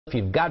If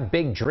you've got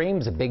big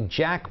dreams, a big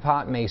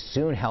jackpot may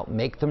soon help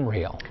make them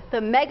real. The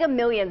Mega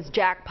Millions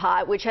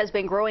jackpot, which has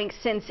been growing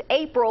since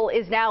April,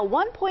 is now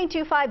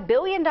 $1.25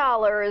 billion,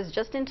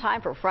 just in time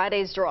for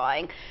Friday's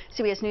drawing.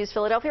 CBS News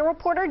Philadelphia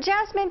reporter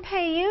Jasmine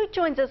Payoute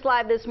joins us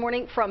live this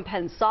morning from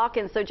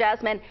Pennsauken. So,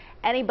 Jasmine,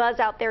 any buzz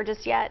out there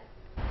just yet?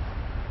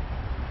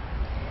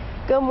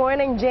 Good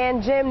morning,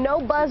 Jan. Jim, no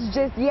buzz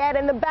just yet.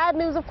 And the bad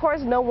news, of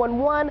course, no one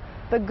won.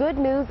 The good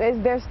news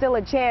is there's still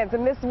a chance.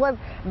 And this was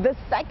the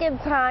second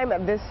time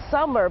this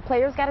summer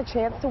players got a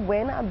chance to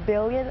win $1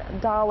 billion.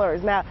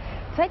 Now,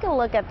 take a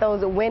look at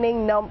those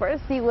winning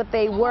numbers. See what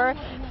they were.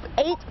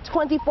 8,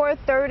 24,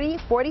 30,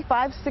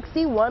 45,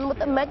 61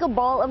 with a mega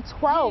ball of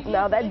 12.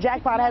 Now, that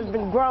jackpot has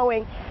been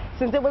growing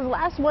since it was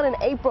last won in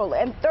April.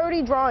 And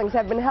 30 drawings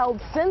have been held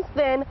since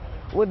then,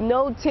 with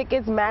no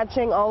tickets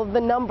matching all of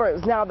the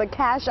numbers. Now, the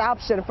cash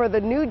option for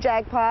the new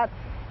jackpot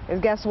is,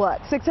 guess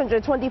what,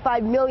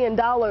 $625 million.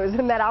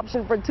 And that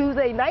option for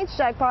Tuesday night's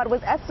jackpot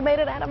was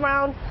estimated at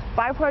around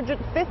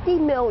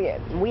 $550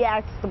 million. We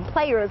asked some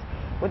players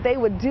what they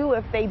would do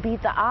if they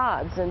beat the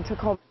odds and took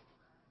home.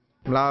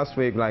 Last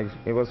week,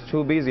 it was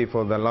too busy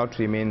for the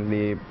lottery,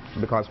 mainly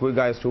because we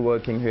guys too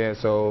working here.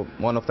 So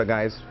one of the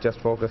guys just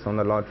focused on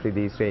the lottery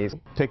these days.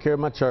 Take care of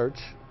my church.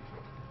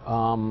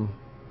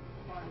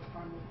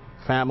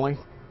 Family,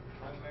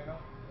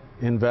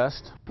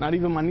 invest. Not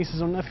even my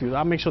nieces or nephews.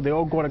 I make sure they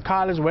all go to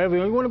college, wherever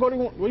you want to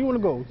go. Where you want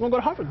to go? You want to go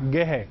to Harvard?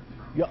 Get ahead.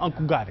 Your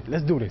uncle got it.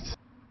 Let's do this.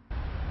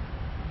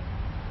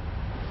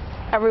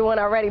 Everyone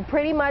already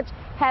pretty much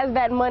has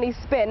that money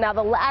spent. Now,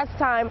 the last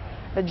time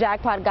the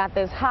jackpot got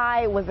this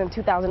high was in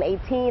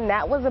 2018.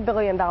 That was $1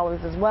 billion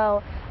as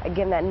well.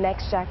 Again, that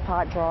next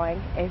jackpot drawing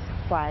is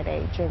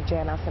Friday.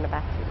 Jan, I'll send it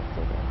back to you.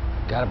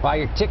 Got to buy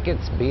your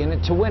tickets, be in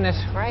it to win it.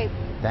 Right.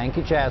 Thank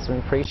you, Jasmine.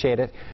 Appreciate it.